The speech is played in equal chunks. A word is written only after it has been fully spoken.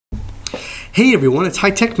Hey everyone, it's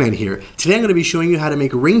HighTeckMan here. Today I'm going to be showing you how to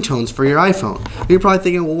make ringtones for your iPhone. You're probably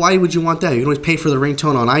thinking, well, why would you want that? You can always pay for the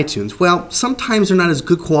ringtone on iTunes. Well, sometimes they're not as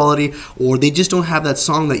good quality, or they just don't have that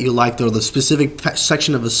song that you like, or the specific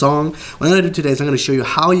section of a song. What I'm going to do today is I'm going to show you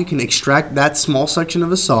how you can extract that small section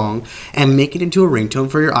of a song and make it into a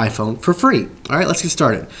ringtone for your iPhone for free. Alright, let's get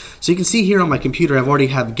started. So you can see here on my computer I've already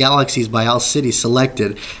have Galaxies by Owl City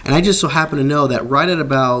selected, and I just so happen to know that right at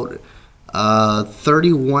about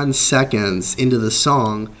 31 seconds into the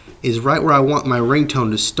song is right where I want my ringtone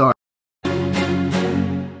to start.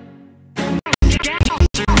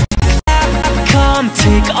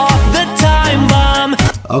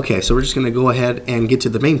 Okay, so we're just going to go ahead and get to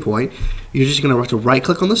the main point. You're just going to have to right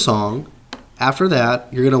click on the song. After that,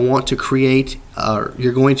 you're going to want to create, get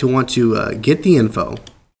the info.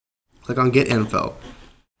 Click on get info.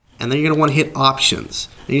 And then you're going to want to hit options.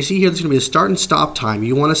 And you see here there's going to be a start and stop time.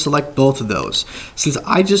 You want to select both of those. Since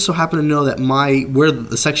I just so happen to know that where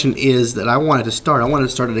the section is that I wanted to start, I wanted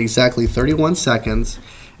to start at exactly 31 seconds,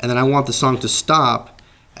 and then I want the song to stop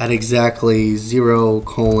at exactly 0,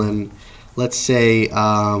 let's say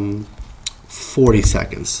 40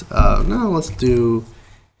 seconds. No, let's do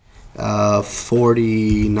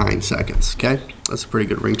 49 seconds. Okay, that's a pretty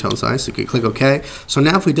good ringtone size. So you can click OK. So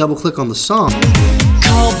now if we double click on the song,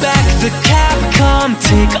 call back the Capcom,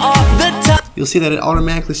 take off the top. You'll see that it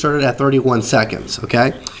automatically started at 31 seconds.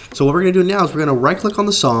 Okay, so what we're going to do now is we're going to right click on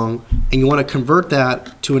the song, and you want to convert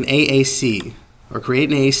that to an AAC, or create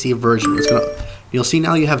an AAC version. You'll see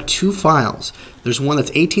now you have two files. There's one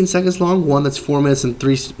that's 18 seconds long, one that's 4 minutes and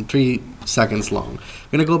 3 seconds long.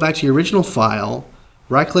 You're going to go back to your original file,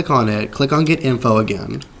 right click on it, click on get info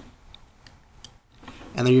again,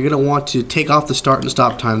 and then you're going to want to take off the start and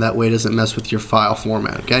stop time. That way it doesn't mess with your file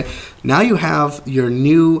format. Okay, now you have your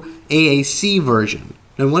new AAC version.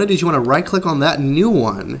 Now what it is, you want to right click on that new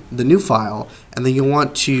one, the new file, and then you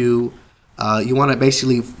want to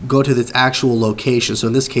basically go to its actual location. So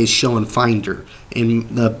in this case, show in Finder.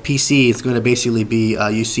 In the PC, it's going to basically be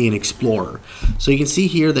you see in Explorer. So you can see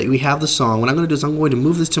here that we have the song. What I'm going to do is I'm going to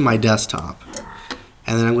move this to my desktop,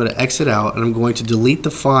 and then I'm going to exit out, and I'm going to delete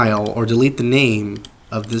the file or delete the name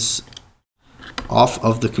of this off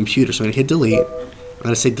of the computer. So I'm going to hit delete. I'm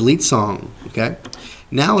going to say delete song. Okay.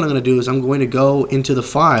 Now what I'm going to do is I'm going to go into the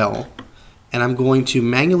file, and I'm going to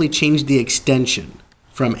manually change the extension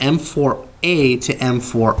from M4A to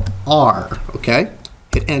M4R. Okay.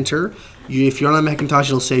 Hit enter. If you're on a Macintosh,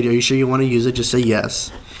 it'll say, are you sure you want to use it? Just say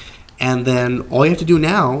yes. And then all you have to do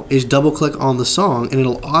now is double click on the song, and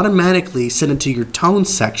it'll automatically send it to your tone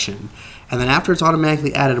section. And then after it's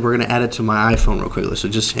automatically added, we're going to add it to my iPhone real quickly. So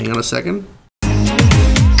just hang on a second.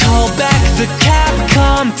 Call back the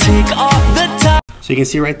Capcom, take off the top. So you can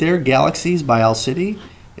see right there, Galaxies by Owl City.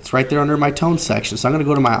 It's right there under my tone section. So I'm going to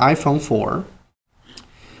go to my iPhone 4.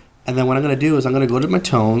 And then what I'm going to do is I'm going to go to my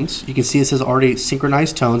tones. You can see it says already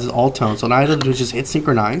synchronized tones. It's all tones. So what I have to do is just hit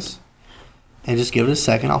synchronize. And just give it a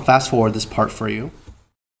second. I'll fast forward this part for you.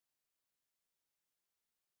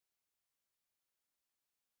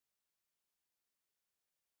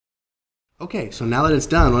 Okay, so now that it's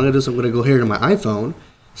done, what I'm going to do is I'm going to go here to my iPhone,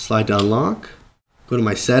 slide down lock, go to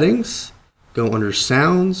my settings, go under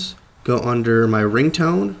sounds, go under my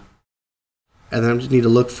ringtone, and then I just need to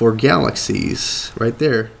look for Galaxies right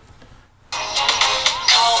there.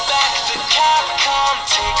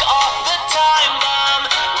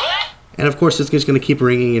 And of course, it's just going to keep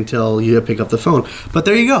ringing until you pick up the phone. But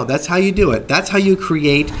there you go. That's how you do it. That's how you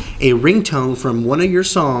create a ringtone from one of your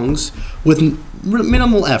songs with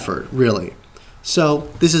minimal effort, really. So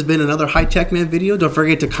this has been another HighTeckMan video. Don't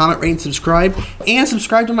forget to comment, rate, and subscribe. And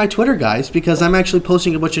subscribe to my Twitter, guys, because I'm actually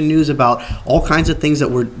posting a bunch of news about all kinds of things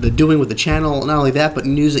that we're doing with the channel. Not only that, but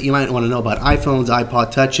news that you might want to know about iPhones,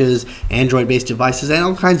 iPod Touches, Android-based devices, and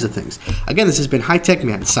all kinds of things. Again, this has been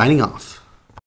HighTeckMan signing off.